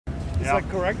that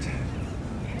correct?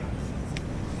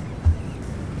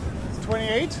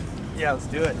 28? Yeah, let's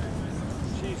do it.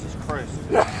 Jesus Christ.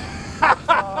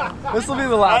 This will be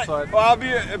the last one. Well, I'll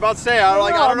be about to say, I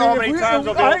don't know how many times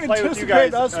I'll be able to play with you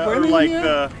guys. Like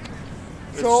the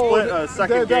split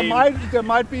second game. There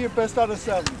might be a best out of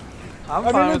 7. I'm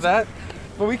fine with that.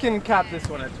 But we can cap this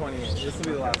one at 28. This will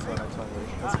be the last one at 28.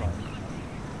 That's fine.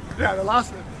 Yeah,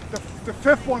 the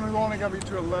fifth one is only going to be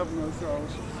to 11 or so.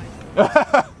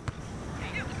 I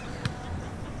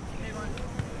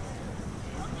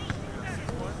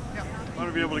want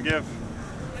to be able to give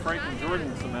Frank and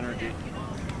Jordan some energy.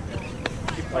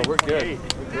 Oh, we're good.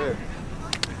 We're good.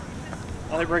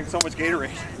 Well, they bring so much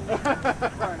Gatorade. I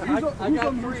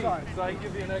got 3, so I can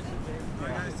give you an extra thing.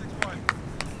 Yeah.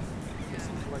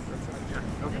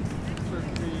 Okay. So the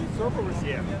serve or receive?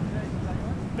 Yeah.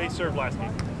 They served last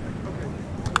game. Okay.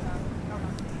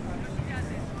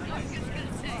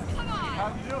 How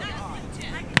you doing?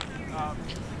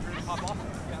 Pop off?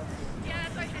 Yeah,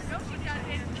 that's why I said no, she got it.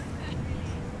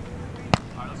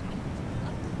 Alright, let's go.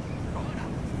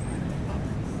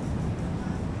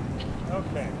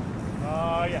 Okay.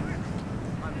 Yeah.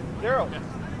 Daryl. Yeah.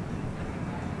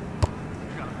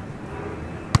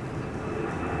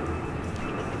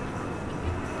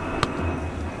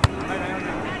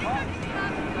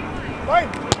 Right.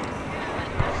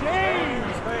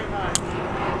 James, very nice.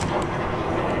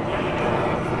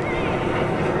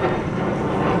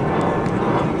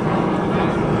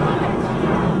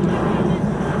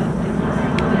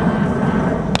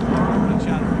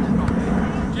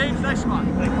 James, nice shot.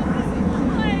 Thank you.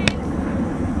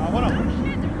 What up?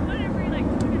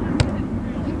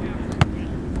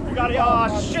 You got it.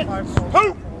 Oh, shit.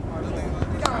 Poop!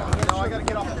 No, I got to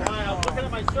get off the line. I was looking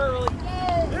at my serve. Like,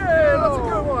 Yeah, that's a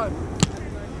good one.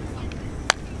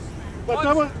 But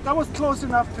that was close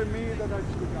enough to me that I should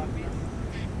have gotten it.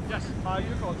 yes.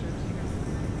 You call, James.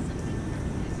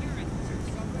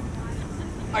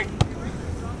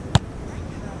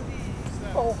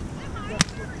 Oh.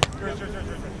 Sure.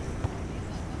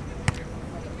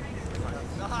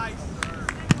 Nice.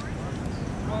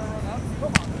 You want to run up?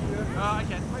 Come on. I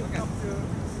can. Okay.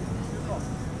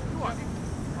 Come on.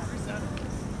 Reset.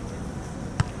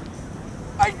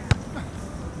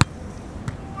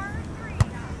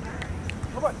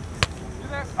 Come on. You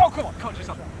there? Oh, come on. Coach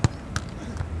yourself.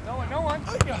 No one.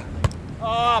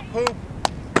 Ah, poop.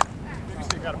 Maybe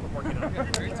you got to put more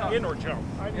in or jump.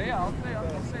 Yeah, I'll say it.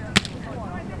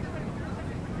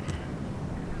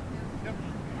 Yep.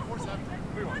 4-7.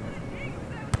 3-1.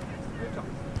 Good job.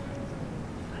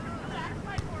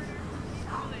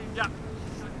 Yeah.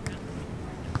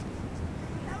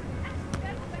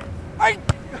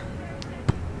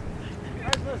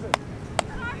 Nice listen.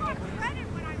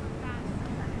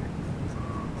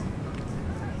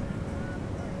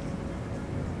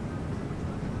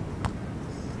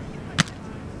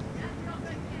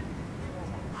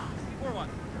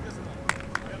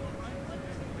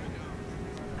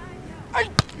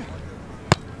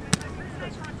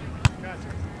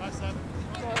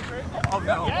 Oh,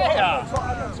 no. Yeah.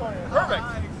 Sorry. Perfect.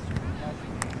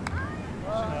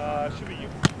 Should be you.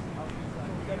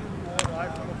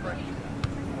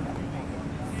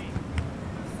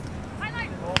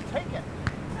 Well, take it.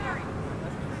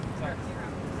 Sorry.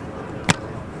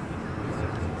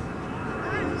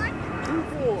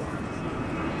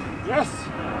 2-4. Yes.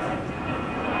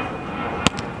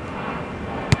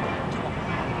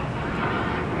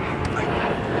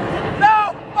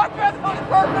 No! My pass was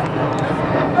perfect!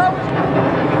 That was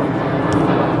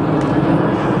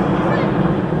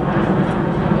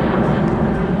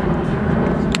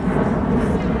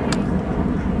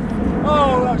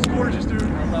Oh, that was gorgeous, dude. I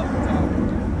love the top.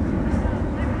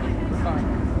 We're fine.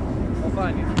 We'll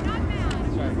find you.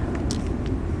 That's right.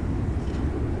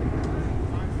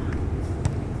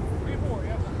 3-4,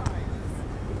 yes.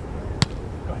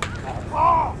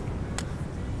 Oh!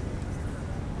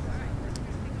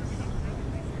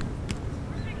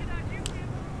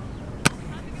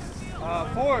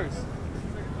 Fours.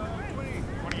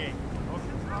 28.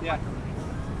 Yeah.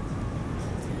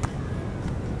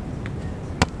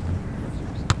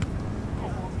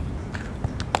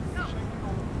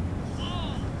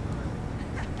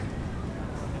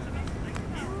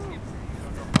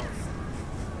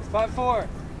 Five, 4.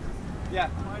 Yeah.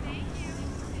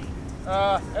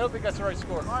 I don't think that's the right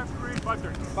score. 5-3.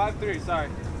 5-3. 5-3, sorry.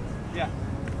 Yeah.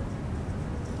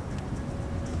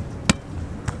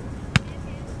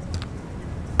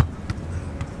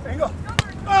 Angle.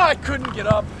 Oh, I couldn't get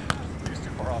up. He was too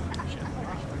far off. Shit.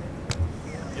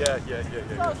 Yeah.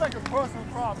 Sounds like a personal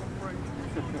problem, Frank.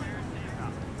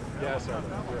 Yeah, sorry.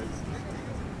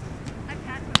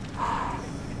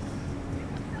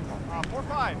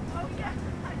 4-5. Oh, yeah.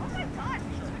 Oh, my God.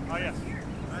 Oh, yes.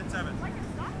 9-7.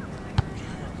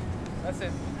 That's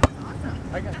it.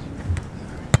 I got you.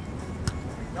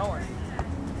 No one.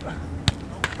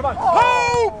 Come on. Oh!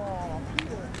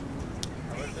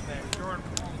 Jordan,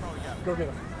 probably got it. Go get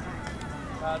him.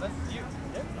 That's you.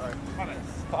 Yep. All right. Come on.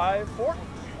 5-4.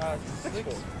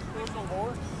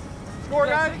 6-4. Score,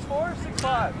 guys. 6-4.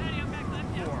 6-5.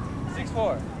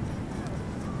 6-4.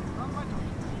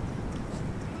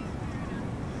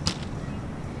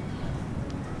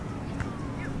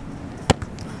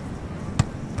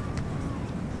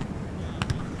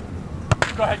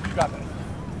 Go ahead, you got that.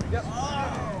 Yep.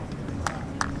 Oh.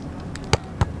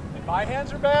 And my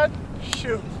hands are bad?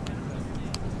 Shoot.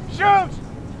 Shoot!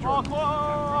 Oh, come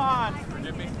on!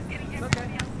 Forgive me. It's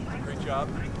okay. Great job.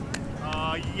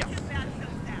 Yes.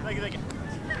 Thank you, thank you.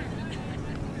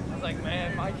 I was like,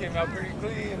 man, mine came out pretty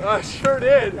clean. Sure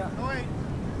did. Oh, wait.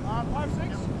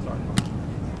 5-6? Sorry.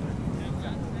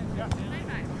 Yeah.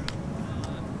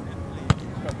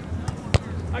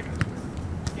 I got it.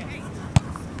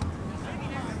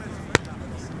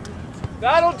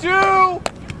 That'll do!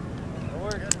 That'll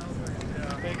work.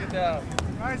 Take it down.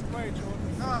 Nice play,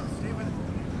 Jordan. No, Steven.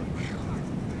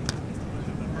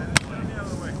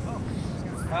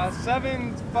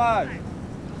 7-5.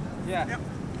 Yeah. Yep.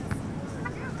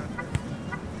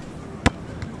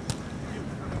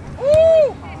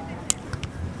 Woo!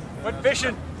 Went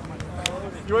fishing.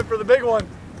 You went for the big one.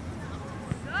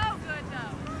 So good,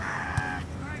 though.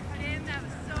 Tim, that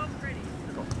was so pretty.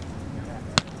 The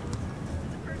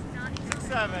first non-shot.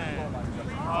 7.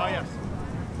 Oh, yes.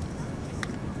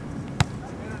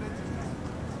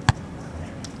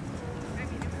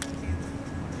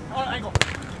 On angle.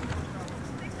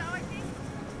 Think so, I think.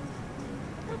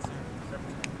 Good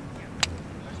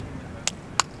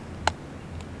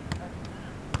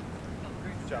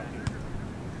job.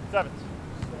 7.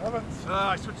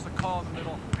 I switched the call in the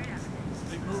middle.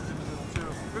 They moved in the middle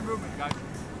too. Good movement, guys.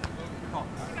 Good call.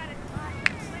 You got it.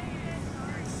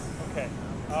 Okay.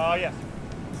 Yes.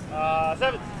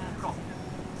 7. Good call.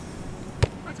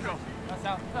 Let's go. That's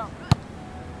out. That's out.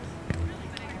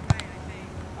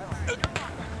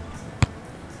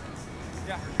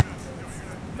 Yeah.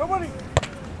 Nobody.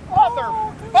 Mother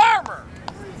farmer!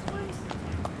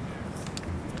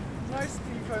 Nice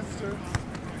defense, too.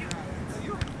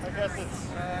 I guess it's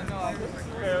No.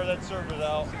 fair that served it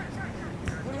out.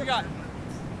 What do we got?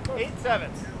 8-7.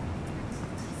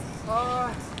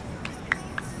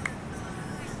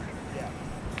 Yeah.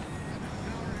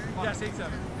 Yes,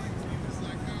 8-7.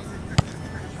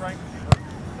 Strike.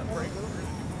 Break.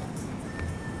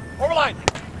 Overline!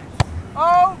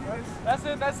 Oh! That's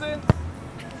in, that's in.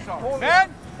 Sorry.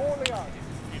 Man! Holding on.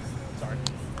 Sorry.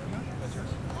 That's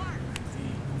yours.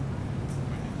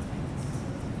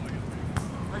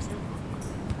 Nice.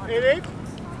 8-8.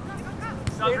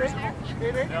 Sounds reasonable.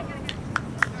 8-8. Yep.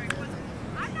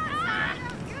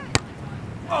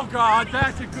 Oh God,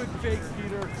 that's a good fake,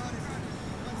 Peter.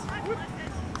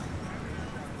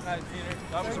 Nice, Peter.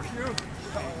 That was a cue.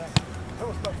 That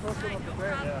was my first one of the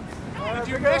day. Yeah. Did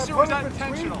you miss or was that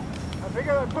intentional? I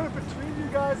figured I'd put it between you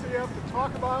guys so you have to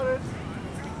talk about it.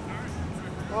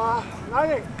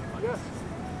 9-8. Yes.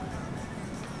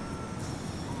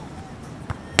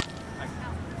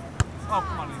 Oh,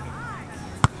 come on, Ethan.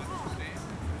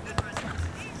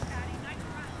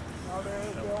 Now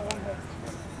they're all one head.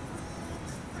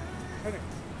 Hitting.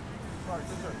 Sorry,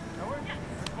 good serve. No way?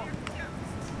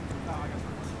 No, I got it.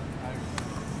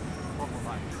 One more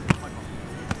line. My call.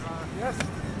 Yes.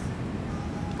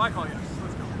 My call, yes.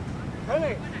 Let's go.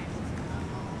 Hitting.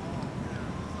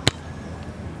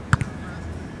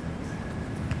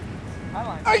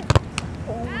 Highline. Hey!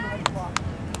 Oh, nice block.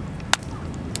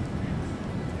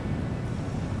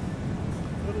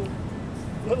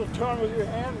 Little turn with your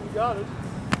hand and you got it.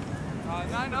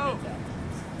 9-0.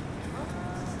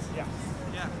 Yeah.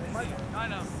 Yeah,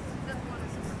 9-0.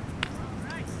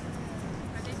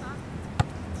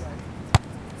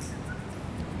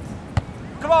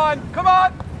 Come on, come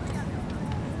on!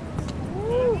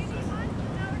 Woo!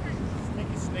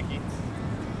 Snicky.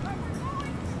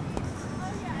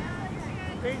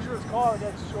 Dangerous call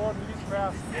against Jordan. He's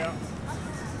fast. Yeah.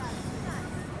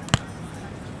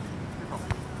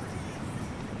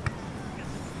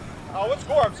 Oh, what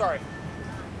score? I'm sorry.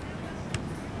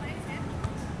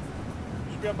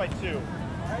 Should be up by 2.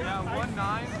 Yeah, 1-9.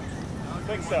 I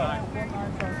think so.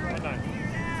 1-9.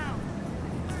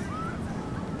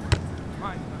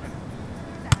 Fine.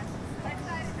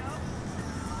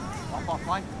 Off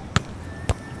line.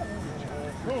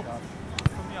 Move.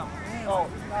 Put me up. Oh,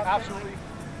 absolutely.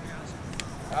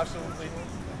 Absolutely.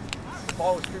 The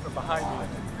ball was creeping behind me.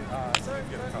 Sorry,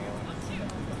 get a cover on.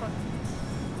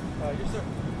 Yes, sir.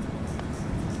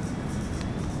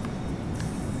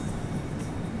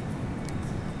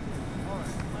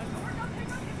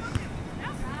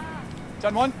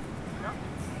 10-1? Yeah.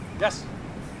 Yes.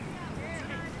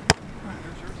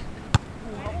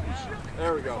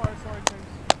 There we go. Sorry,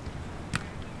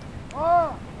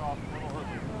 oh!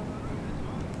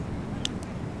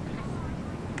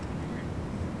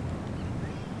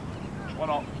 One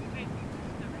off.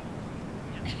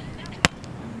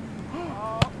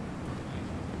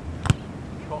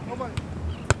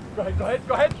 Go ahead,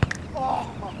 go ahead.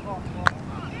 Oh.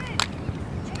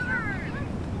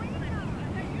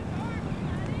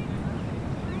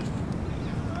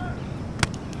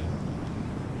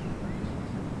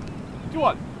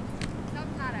 2-1.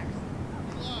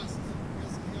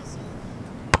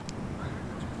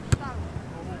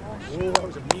 Oh, that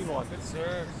was a mean one. Good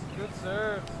serves. Good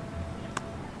serves.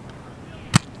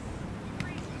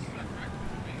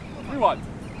 3-1.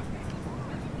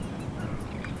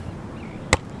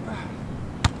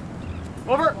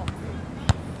 Over.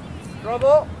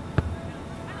 Trouble.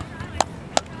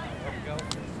 There we go.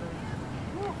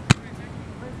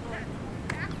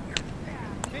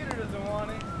 Peter doesn't want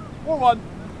it. 4-1.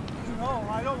 No,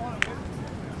 I don't want to.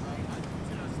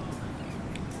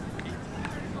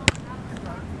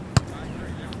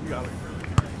 You got it.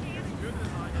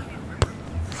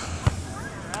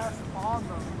 That's on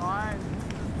the line.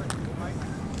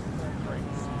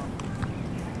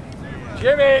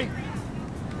 Jimmy!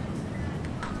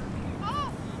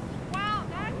 Oh! Wow,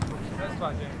 That's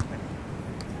fine, Jimmy.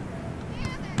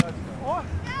 Let's go. On.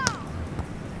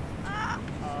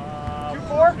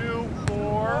 2-4?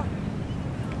 2-4.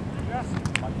 Yes.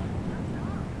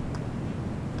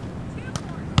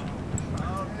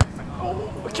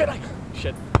 Oh, can I?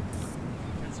 Shit.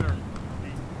 Yes, sir.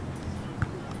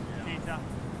 Pizza.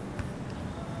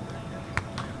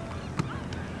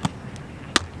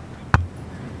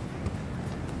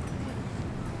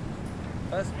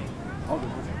 That's me.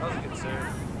 That was a good serve.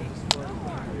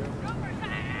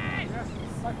 Yes.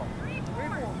 Cycle.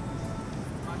 3-4.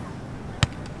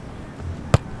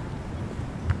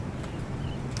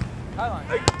 Highline.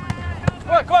 Hey.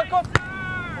 Come on.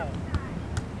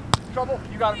 Trouble.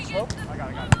 You got him slow. I got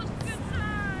it.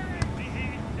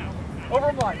 Over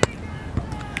him line.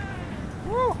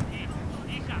 Woo.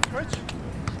 Rich.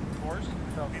 Fours.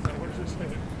 What does this say?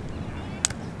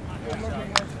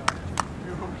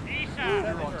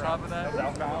 You're on top of that.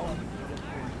 That's outbound.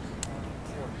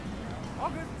 All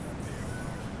good.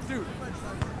 Dude. You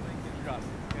got it.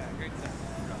 Yeah, great set.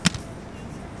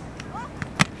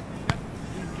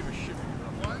 You didn't give a shit when you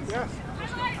were up. Yes.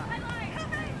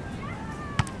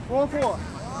 4-4.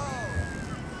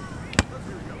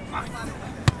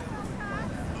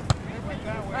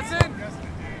 That's in.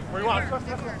 Where do you want it?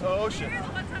 Oh, shit.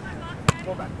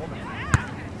 Go back.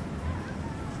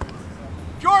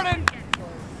 Jordan!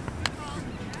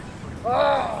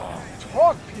 Ah,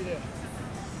 talk, Peter.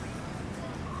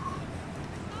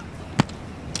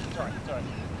 Sorry.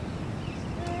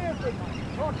 Yeah, good.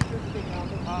 Talk to good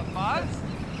now.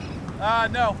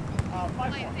 5? No.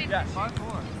 5-4. Yes.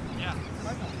 5-4. Yeah.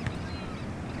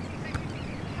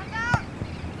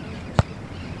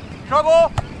 Trouble!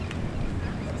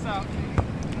 That's out.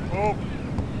 Oh.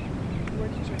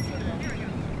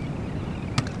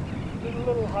 Get a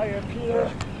little higher,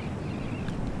 Peter.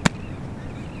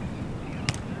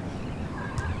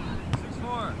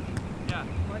 6-4. Yeah.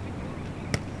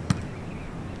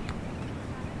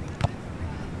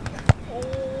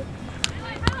 Oh.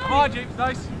 Come on, James.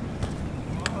 Nice.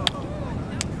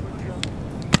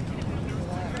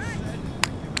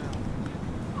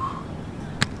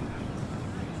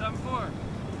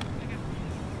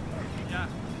 Yeah.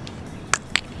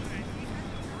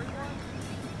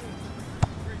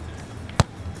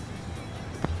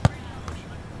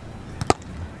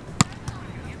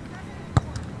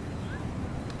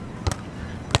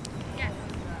 Yes.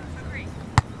 Agree.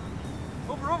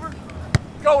 Over.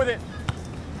 Go with it.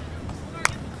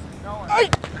 No one. Hey!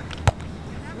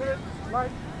 Good.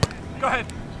 Right. Go ahead.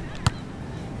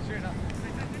 Sure enough.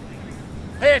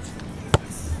 Hit.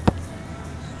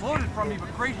 Floated from me,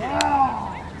 but great hit.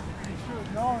 Ah. You should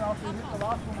have known after you hit the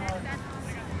last one hard.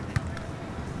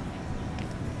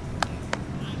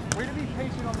 Way to be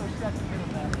patient on those sets and hit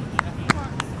them back.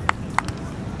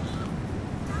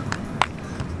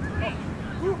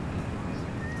 Woo.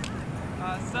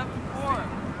 7-4.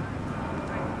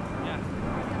 Yeah.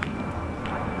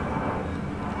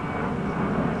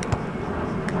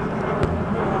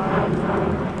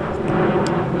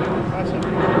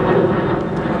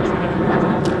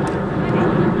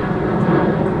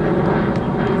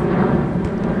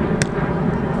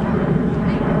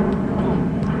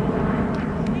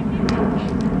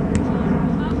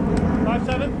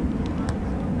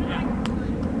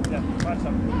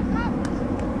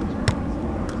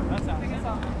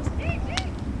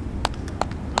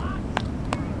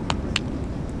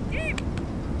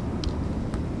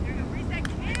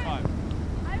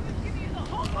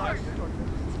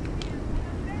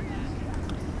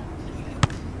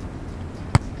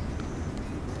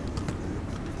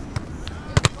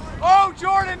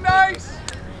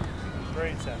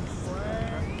 set.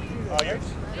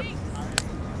 Yes. Yep.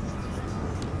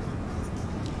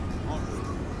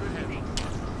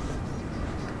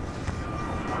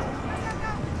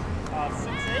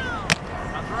 6-8.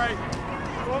 That's right.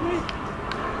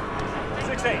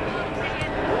 6-8.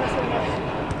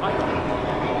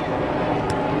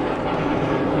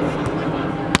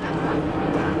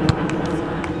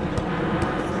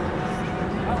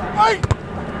 Hey!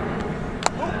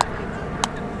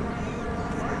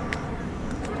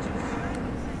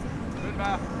 Good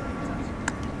back.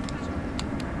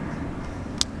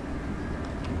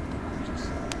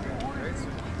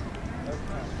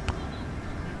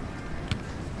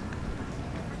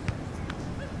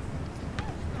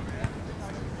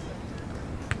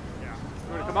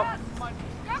 You want to come up?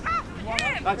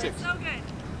 That's it. So good.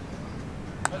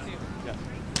 That's you. Yeah.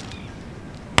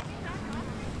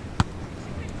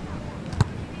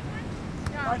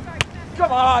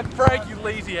 Come on, Frank, you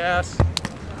lazy ass.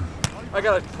 I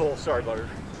gotta pull. Sorry, Butter.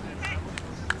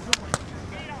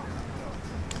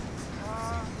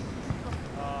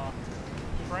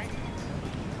 Frank?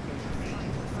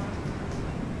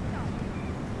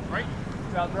 Right?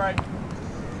 Sounds right.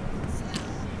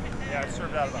 Yeah, I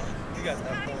served out of bounds. You guys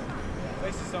have pull.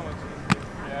 This is so much easier.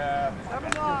 Yeah.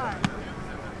 7-9.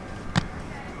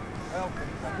 Well,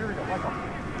 here we go. Michael.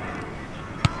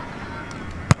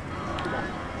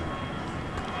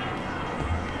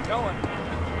 Going.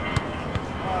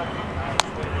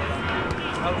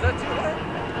 Oh, was that too hard?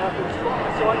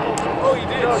 So I told you. Oh, you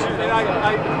did? No,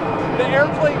 and the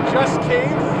airplane just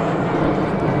came.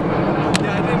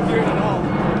 Yeah, I didn't hear it at all.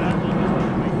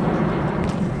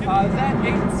 Is that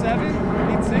 8-7?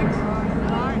 8-6?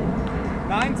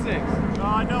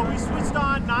 9-6. No, we switched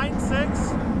on 9-6,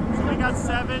 so we got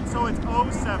 7, so it's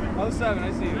 0-7. 0-7,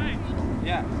 I see you.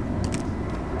 Yeah.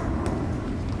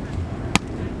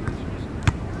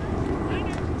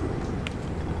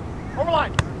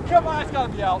 Overline. Come on, it's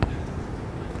gotta be out.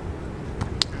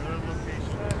 Good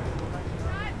location.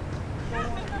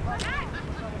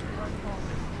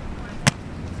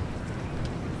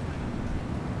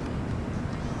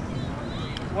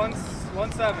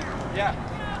 1-7. Yeah.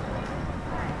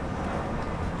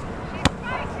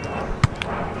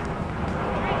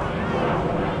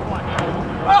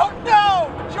 Oh no,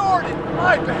 Jordan,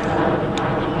 my bad.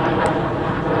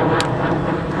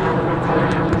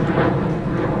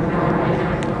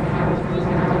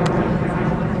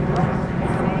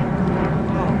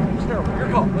 Your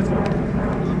call. Let's go.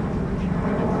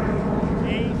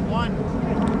 8-1.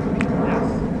 Yes.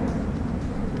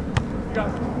 You got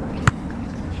it.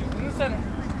 Shoot in the center.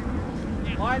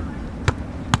 Line.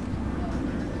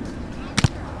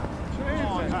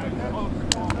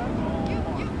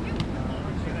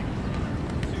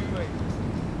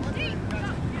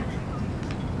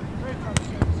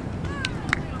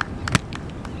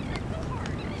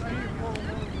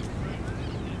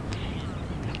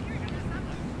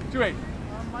 Two eight.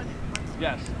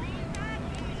 Yes.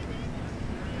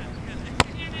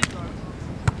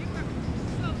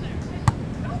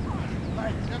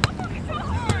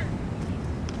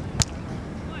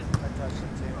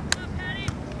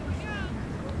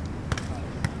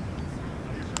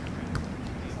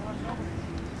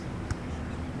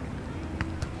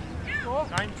 Cool.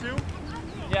 9-2?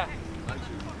 Yeah.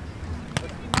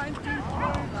 19.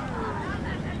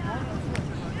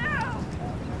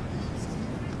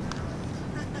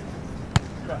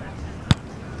 Go ahead.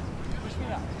 Push me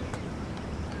out.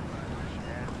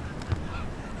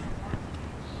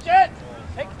 Shit!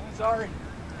 Hey, sorry.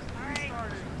 All right.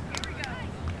 Here we go.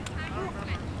 Time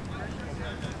movement.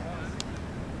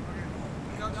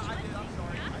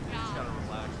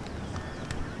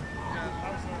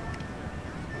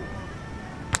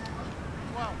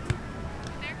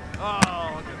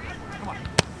 Oh, okay. Come on.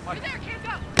 Right there, kid,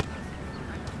 go.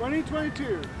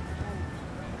 2022.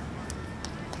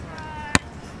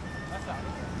 That's out.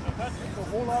 That's a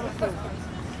whole lot of food.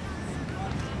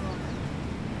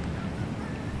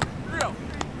 Real.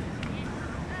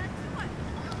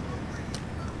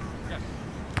 Yes.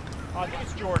 I think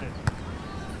it's Jordan.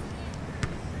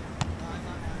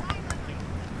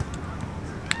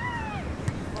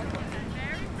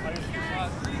 Very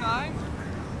 3-9.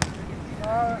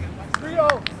 3-0.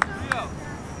 3-0.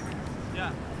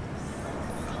 Yeah.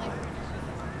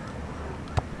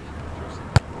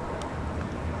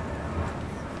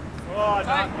 Oh,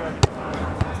 not good.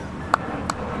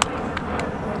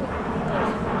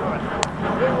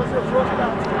 It was your first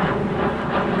bounce.